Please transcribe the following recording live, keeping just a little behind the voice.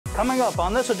Coming up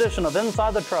on this edition of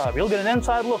Inside the Tribe, you'll get an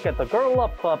inside look at the Girl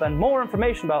Up Club and more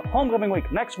information about Homecoming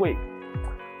Week next week.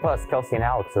 Plus, Kelsie and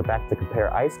Alex are back to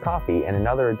compare iced coffee in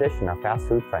another edition of Fast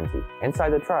Food Friendzie.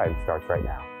 Inside the Tribe starts right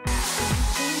now.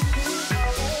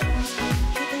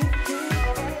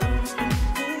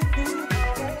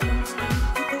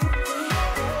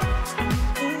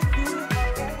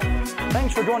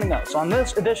 Thanks for joining us on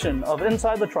this edition of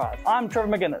Inside the Tribe. I'm Trevor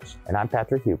McGinnis. And I'm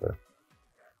Patrick Huber.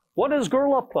 What is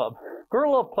Girl Up Club?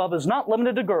 Girl Up Club is not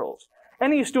limited to girls.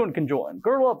 Any student can join.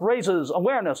 Girl Up raises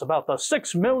awareness about the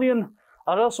 6 million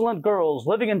adolescent girls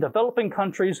living in developing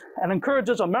countries and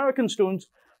encourages American students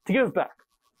to give back.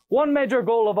 One major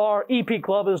goal of our EP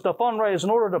Club is to fundraise in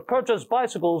order to purchase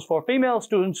bicycles for female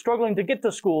students struggling to get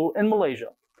to school in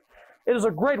Malaysia. It is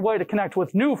a great way to connect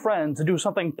with new friends and do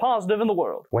something positive in the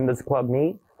world. When does the club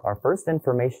meet? Our first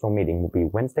informational meeting will be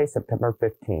Wednesday, September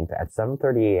 15th at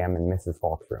 7:30 a.m. in Mrs.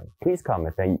 Falk's room. Please come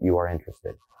if you are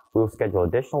interested. We will schedule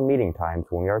additional meeting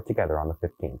times when we are together on the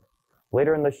 15th.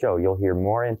 Later in the show, you'll hear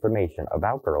more information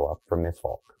about Girl Up from Ms.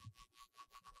 Falk.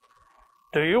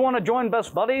 Do you want to join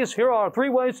Best Buddies? Here are 3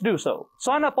 ways to do so.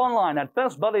 Sign up online at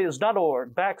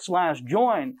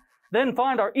bestbuddies.org/join. Then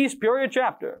find our East Peoria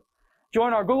chapter.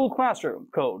 Join our Google Classroom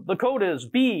code. The code is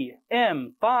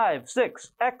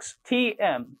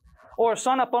BM56XTM. Or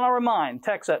sign up on our Remind.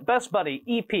 Text at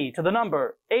BestBuddyEP to the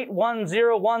number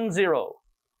 81010.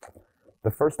 The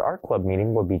first art club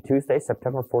meeting will be Tuesday,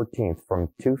 September 14th from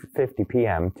 2:50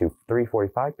 p.m. to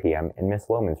 3:45 p.m. in Miss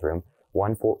Lohman's room,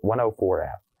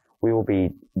 104F. We will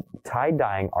be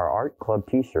tie-dyeing our art club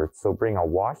t-shirts, so bring a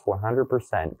washed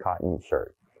 100% cotton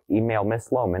shirt. Email Miss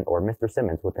Lohman or Mr.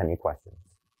 Simmons with any questions.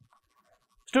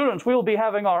 Students, we will be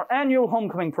having our annual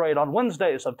homecoming parade on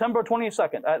Wednesday, September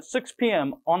 22nd at 6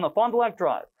 p.m. on the Fond du Lac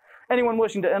Drive. Anyone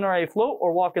wishing to enter a float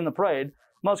or walk in the parade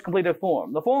must complete a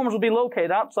form. The forms will be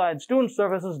located outside Student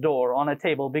Services door on a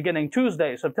table beginning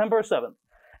Tuesday, September 7th.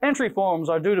 Entry forms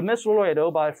are due to Miss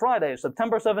Rolado by Friday,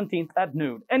 September 17th at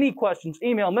noon. Any questions,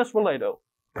 email Miss Rolado.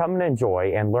 Come and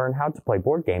enjoy and learn how to play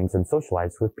board games and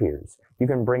socialize with peers. You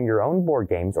can bring your own board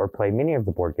games or play many of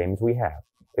the board games we have.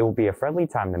 It will be a friendly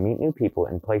time to meet new people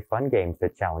and play fun games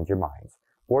that challenge your minds.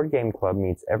 Board Game Club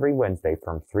meets every Wednesday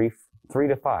from 3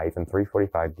 to 5 and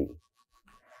 3:45D.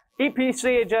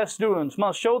 EPCHS students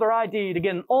must show their ID to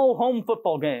get in all home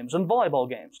football games and volleyball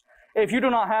games. If you do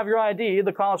not have your ID,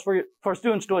 the cost for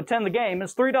students to attend the game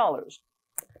is $3.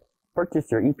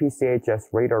 Purchase your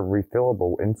EPCHS Radar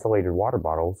refillable insulated water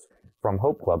bottles from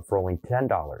Hope Club for only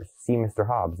 $10. See Mr.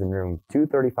 Hobbs in room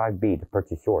 235B to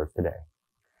purchase yours today.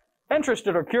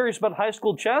 Interested or curious about high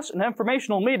school chess? An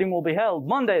informational meeting will be held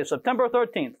Monday, September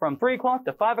 13th from 3 o'clock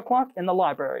to 5 o'clock in the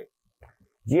library.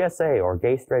 GSA, or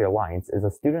Gay Straight Alliance, is a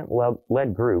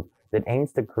student-led group that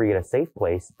aims to create a safe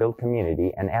place, build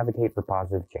community, and advocate for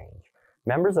positive change.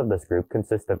 Members of this group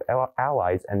consist of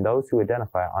allies and those who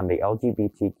identify on the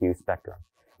LGBTQ spectrum.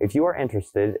 If you are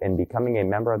interested in becoming a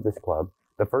member of this club,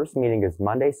 the first meeting is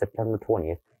Monday, September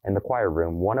 20th in the choir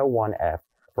room 101F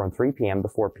from 3 p.m. to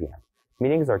 4 p.m.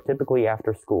 Meetings are typically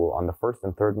after school on the first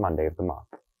and third Monday of the month.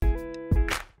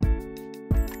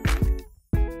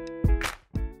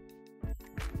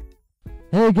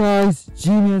 Hey guys,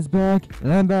 G-Man's back,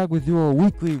 and I'm back with your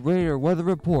weekly radar weather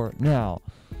report. Now,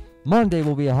 Monday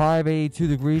will be a high of 82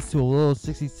 degrees to a low of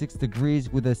 66 degrees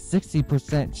with a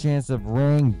 60% chance of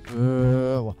rain.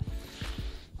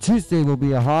 Tuesday will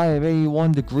be a high of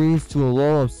 81 degrees to a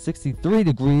low of 63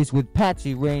 degrees with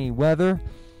patchy rainy weather.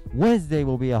 Wednesday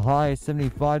will be a high of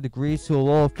 75 degrees to a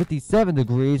low of 57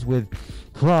 degrees with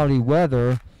cloudy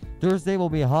weather. Thursday will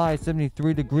be a high of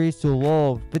 73 degrees to a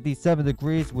low of 57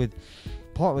 degrees with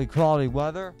partly cloudy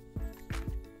weather.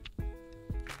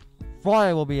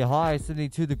 Friday will be a high of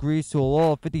 72 degrees to a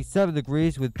low of 57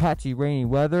 degrees with patchy rainy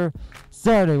weather.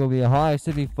 Saturday will be a high of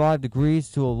 75 degrees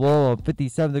to a low of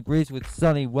 57 degrees with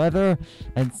sunny weather.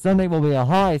 And Sunday will be a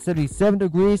high of 77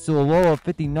 degrees to a low of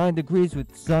 59 degrees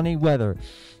with sunny weather.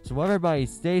 So everybody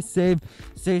stay safe,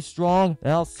 stay strong,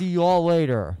 and I'll see you all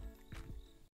later.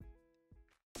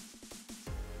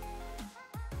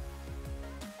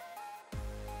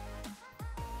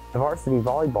 The varsity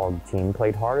volleyball team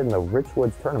played hard in the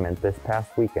Richwoods tournament this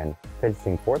past weekend,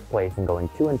 finishing 4th place and going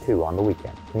 2-2 on the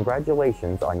weekend.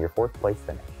 Congratulations on your 4th place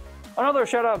finish. Another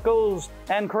shout out goes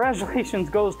and congratulations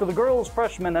goes to the girls,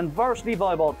 freshmen, and varsity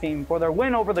volleyball team for their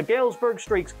win over the Galesburg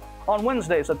Streaks on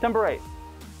Wednesday, September 8th.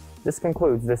 This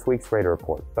concludes this week's Raider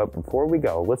Report, but before we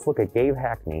go, let's look at Gabe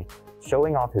Hackney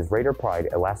showing off his Raider pride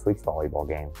at last week's volleyball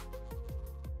game.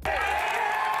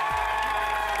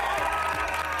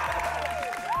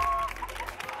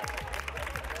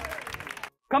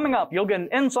 Coming Coming up, you'll get an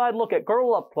inside look at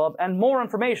Girl Up Club and more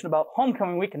information about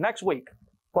Homecoming Week next week.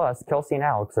 Plus, Kelsie and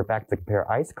Alex are back to compare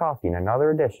iced coffee in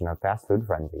another edition of Fast Food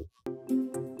Friendzie.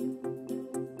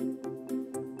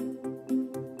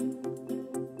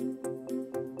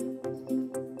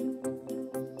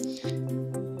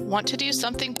 Want to do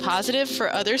something positive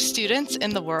for other students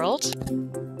in the world?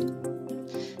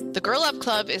 The Girl Up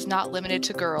Club is not limited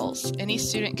to girls. Any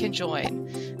student can join.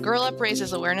 Girl Up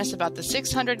raises awareness about the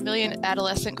 600 million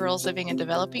adolescent girls living in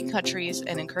developing countries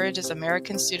and encourages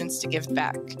American students to give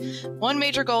back. One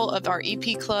major goal of our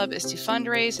EP Club is to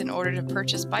fundraise in order to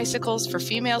purchase bicycles for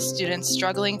female students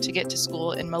struggling to get to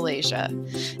school in Malaysia.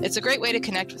 It's a great way to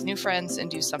connect with new friends and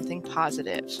do something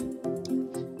positive.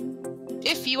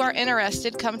 If you are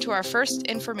interested, come to our first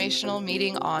informational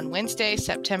meeting on Wednesday,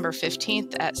 September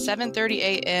 15th at 7:30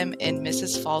 a.m. in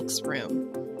Mrs. Falk's room.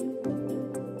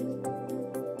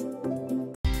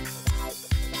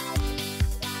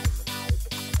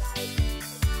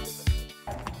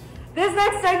 This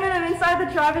next segment of Inside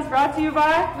the Tribe is brought to you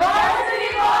by Varsity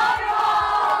Volleyball!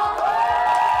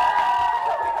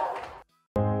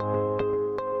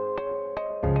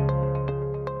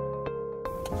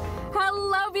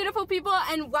 Hello, beautiful people,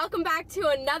 and welcome back to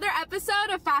another episode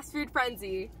of Fast Food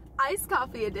Friendzie, Iced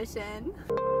Coffee Edition.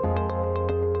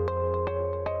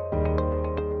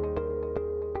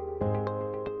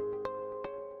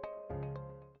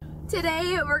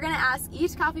 Today, we're gonna ask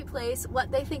each coffee place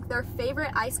what they think their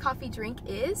favorite iced coffee drink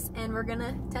is, and we're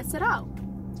gonna test it out.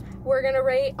 We're gonna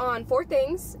rate on 4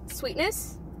 things: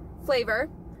 sweetness, flavor,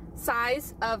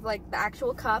 size of like the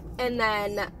actual cup, and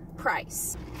then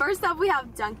price. First up, we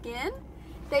have Dunkin'.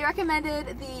 They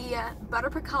recommended the butter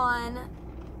pecan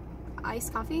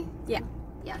iced coffee. Yeah.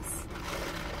 Yes.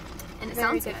 And it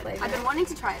sounds good. Flavor. I've been wanting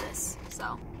to try this,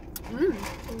 so.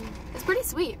 It's pretty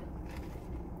sweet.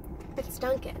 It's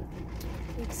Dunkin'.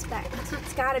 You expect.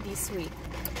 It's gotta be sweet.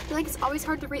 I feel like it's always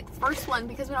hard to rate the first one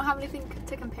because we don't have anything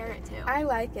to compare it to. I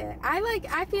like it.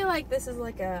 I feel like this is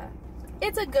like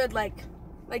it's a good like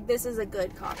this is a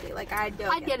good coffee. Like I'd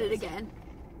get it again.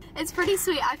 It's pretty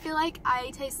sweet. I feel like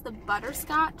I taste the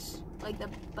butterscotch, like the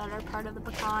butter part of the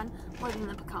pecan, more than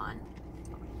the pecan.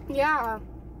 Yeah.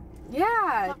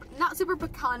 Yeah. Not super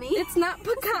pecan-y. It's not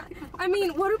pecan. I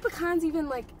mean, what do pecans even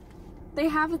like? They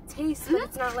have a taste, but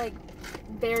it's not like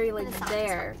very like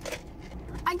there.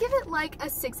 I give it like a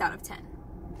 6 out of 10.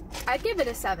 I'd give it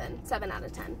a 7 out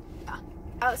of 10.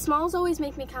 Yeah. Smalls always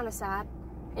make me kind of sad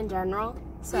in general,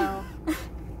 so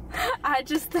I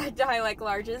like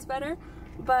larges better.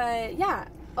 But yeah,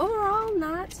 overall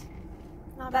not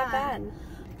that bad.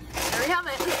 There we have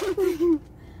it.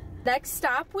 Next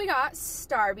stop we got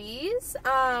Starbucks.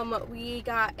 We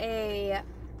got a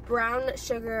brown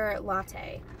sugar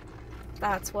latte.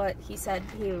 That's what he said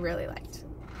he really liked.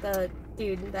 The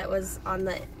dude that was on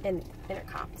the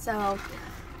intercom. So,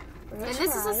 and this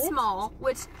is a small,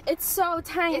 which it's so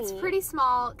tiny. It's pretty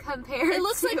small compared to. It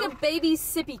looks like a baby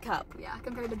sippy cup. Yeah,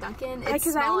 compared to Dunkin'.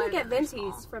 Because I only get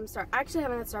Ventis from Starbucks. I actually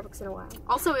haven't had Starbucks in a while.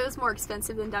 Also, it was more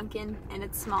expensive than Dunkin', and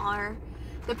it's smaller.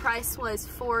 The price was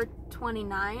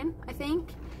 $4.29, I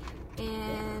think.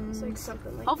 And it's like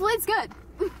something like hopefully it's good.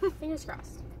 Fingers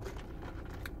crossed.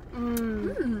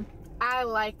 I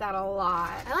like that a lot.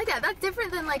 I like that. That's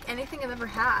different than like anything I've ever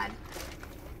had.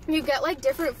 You get like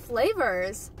different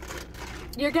flavors.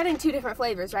 You're getting 2 different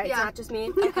flavors, right? Yeah. It's not just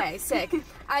me? Okay, sick.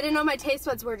 I didn't know my taste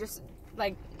buds were just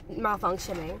like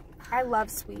malfunctioning. I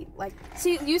love sweet. Like,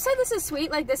 see, you said this is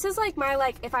sweet. Like, this is like my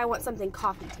like if I want something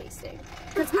coffee tasting.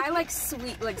 Because I like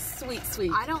sweet, like sweet.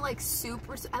 I don't like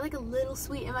super. I like a little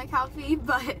sweet in my coffee,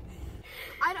 but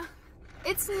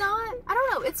it's not. I don't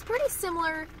know. It's pretty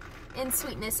similar in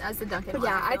sweetness as the Dunkin' one.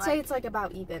 Yeah, I'd say it's like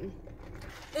about even.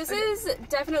 This is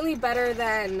definitely better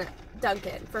than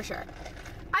Dunkin' for sure.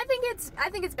 I think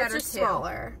it's better too.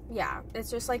 Smaller. Yeah,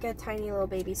 it's just like a tiny little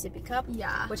baby sippy cup.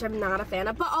 Yeah, which I'm not a fan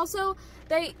of. But also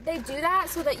they do that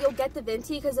so that you'll get the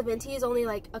venti, because the venti is only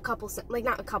like a couple cents, like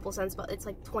not a couple cents, but it's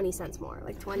like 20 cents more,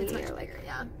 like 20 or like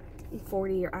yeah.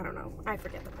 40 or I don't know. I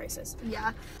forget the prices.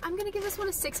 Yeah. I'm gonna give this one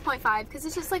a 6.5 because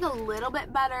it's just like a little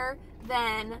bit better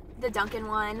than the Dunkin'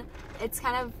 one. It's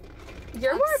kind of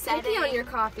You're upsetting. More picky on your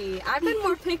coffee. I've been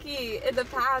more picky in the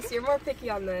past. You're more picky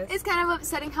on this. It's kind of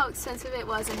upsetting how expensive it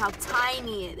was and how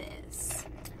tiny it is.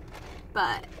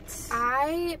 But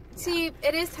see,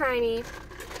 it is tiny,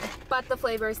 but the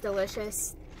flavor is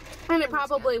delicious. And it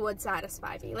probably would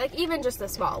satisfy me. Like even just a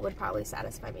small would probably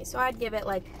satisfy me. So I'd give it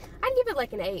like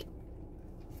an 8.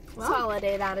 Well, solid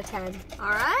 8 out of 10. All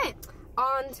right,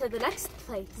 on to the next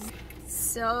place.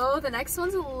 So the next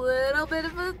one's a little bit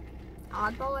of a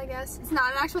oddball, I guess. It's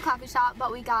not an actual coffee shop,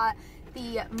 but we got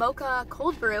the mocha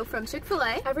cold brew from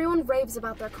Chick-fil-A. Everyone raves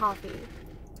about their coffee.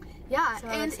 Yeah, So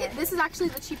and this is actually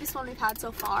the cheapest one we've had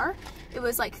so far. It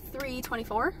was like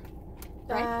 $3.24,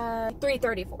 right?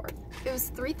 $3.34. It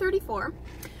was $3.34.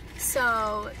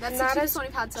 So that's the cheapest one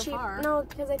we've had so far. No,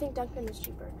 because I think Dunkin' was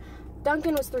cheaper.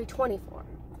 Dunkin' was $3.24.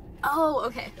 Oh,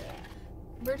 okay.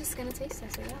 We're just gonna taste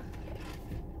this, so yeah.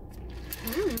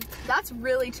 That's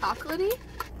really chocolatey.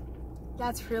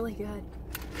 That's really good.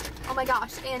 Oh my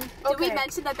gosh, and did we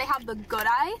mention that they have the good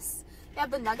ice? They have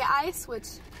the nugget ice, which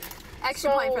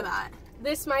extra point for that.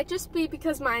 This might just be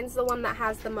because mine's the one that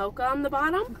has the mocha on the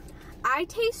bottom. I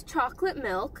taste chocolate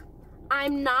milk.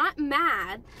 I'm not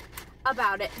mad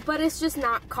about it, but it's just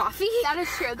not coffee. That is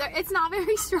true. It's not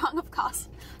very strong of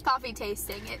coffee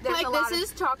tasting. There's like, a lot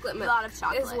this is chocolate milk. A lot of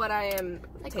chocolate is what I am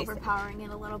like tasting. overpowering it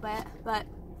a little bit, but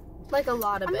like a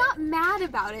lot of I'm not mad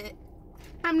about it.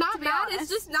 I'm not be mad. honest. It's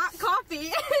just not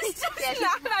coffee. It's just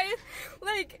not.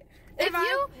 If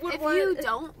you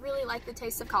don't really like the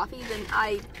taste of coffee, then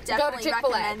I definitely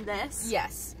recommend this.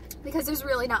 Yes. Because there's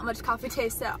really not much coffee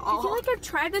taste at all. I feel like I've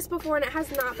tried this before and it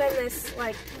has not been this,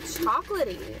 like,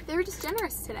 chocolatey. They were just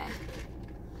generous today.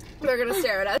 They're gonna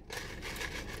stare at us.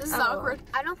 This is awkward.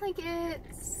 I don't think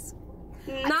it's...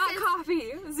 Not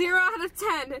coffee. 0 out of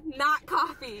 10. Not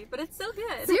coffee. But it's still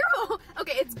good. 0?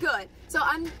 Okay, it's good. So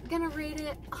I'm gonna rate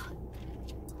it...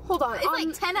 Hold on. It's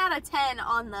like 10 out of 10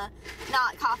 on the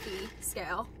not coffee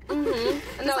scale.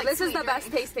 Mm-hmm. No, like this is the drink.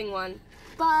 best tasting one.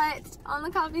 But on the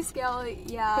coffee scale,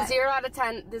 yeah. 0 out of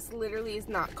 10, this literally is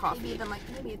not coffee. Maybe even like,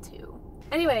 maybe a 2.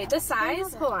 Anyway, the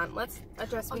size, hold on, let's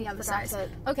address the size.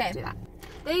 Okay. Do that.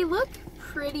 They look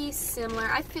pretty similar.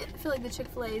 I feel like the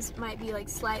Chick-fil-A's might be like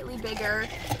slightly bigger,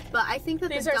 but I think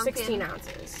that these the are Dunkin', 16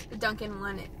 ounces. The Dunkin'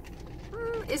 one,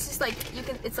 it's just like,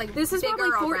 it's like this is bigger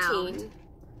probably 14. Around.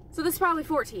 So this is probably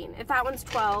 14. If that one's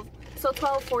 12, so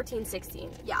 12, 14,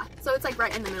 16. Yeah, so it's like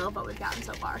right in the middle of what we've gotten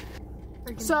so far.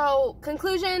 So,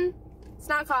 conclusion, it's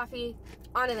not coffee.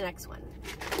 On to the next one.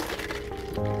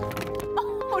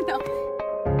 Oh no.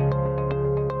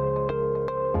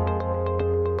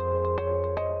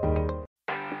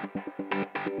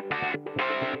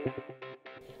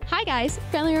 Hi guys,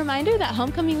 friendly reminder that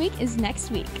homecoming week is next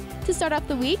week. To start off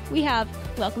the week, we have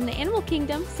Welcome to Animal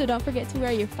Kingdom, so don't forget to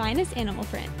wear your finest animal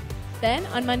print. Then,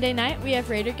 on Monday night, we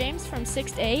have Raider games from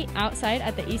 6 to 8 outside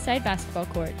at the Eastside basketball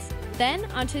courts. Then,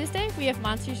 on Tuesday, we have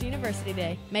Monsters University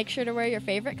Day. Make sure to wear your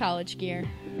favorite college gear.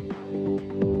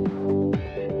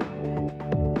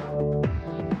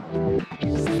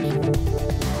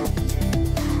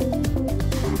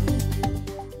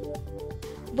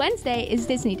 Wednesday is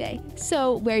Disney Day,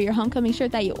 so wear your homecoming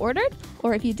shirt that you ordered,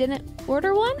 or if you didn't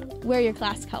order one, wear your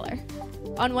class color.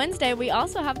 On Wednesday, we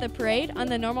also have the parade on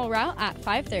the normal route at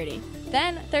 5:30.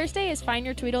 Then, Thursday is Find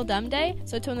Your Tweedledum Day,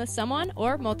 so twin with someone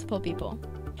or multiple people.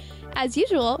 As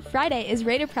usual, Friday is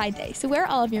Raider Pride Day, so wear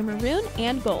all of your maroon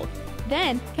and gold.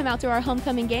 Then, come out to our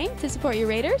homecoming game to support your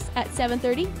Raiders at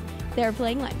 7:30. They're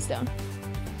playing Limestone.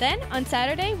 Then, on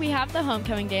Saturday, we have the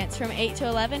homecoming dance from 8 to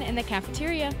 11 in the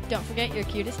cafeteria. Don't forget your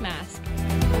cutest mask.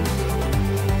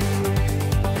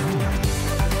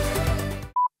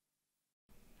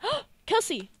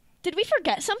 Kelsie, did we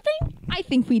forget something? I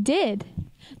think we did.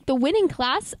 The winning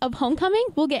class of homecoming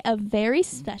will get a very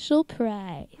special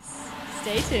prize.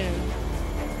 Stay tuned.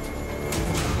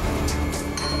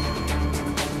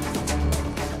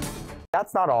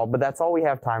 That's not all, but that's all we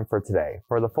have time for today.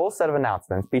 For the full set of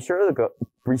announcements, be sure to go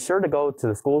to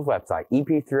the school's website,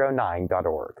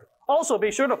 ep309.org. Also, be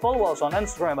sure to follow us on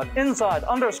Instagram at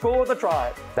inside_the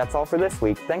tribe. That's all for this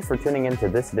week. Thanks for tuning in to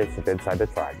this edition of Inside the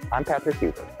Tribe. I'm Patrick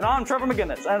Huber. And I'm Trevor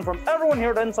McGinnis. And from everyone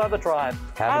here at Inside the Tribe,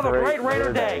 have a great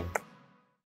Raider Day.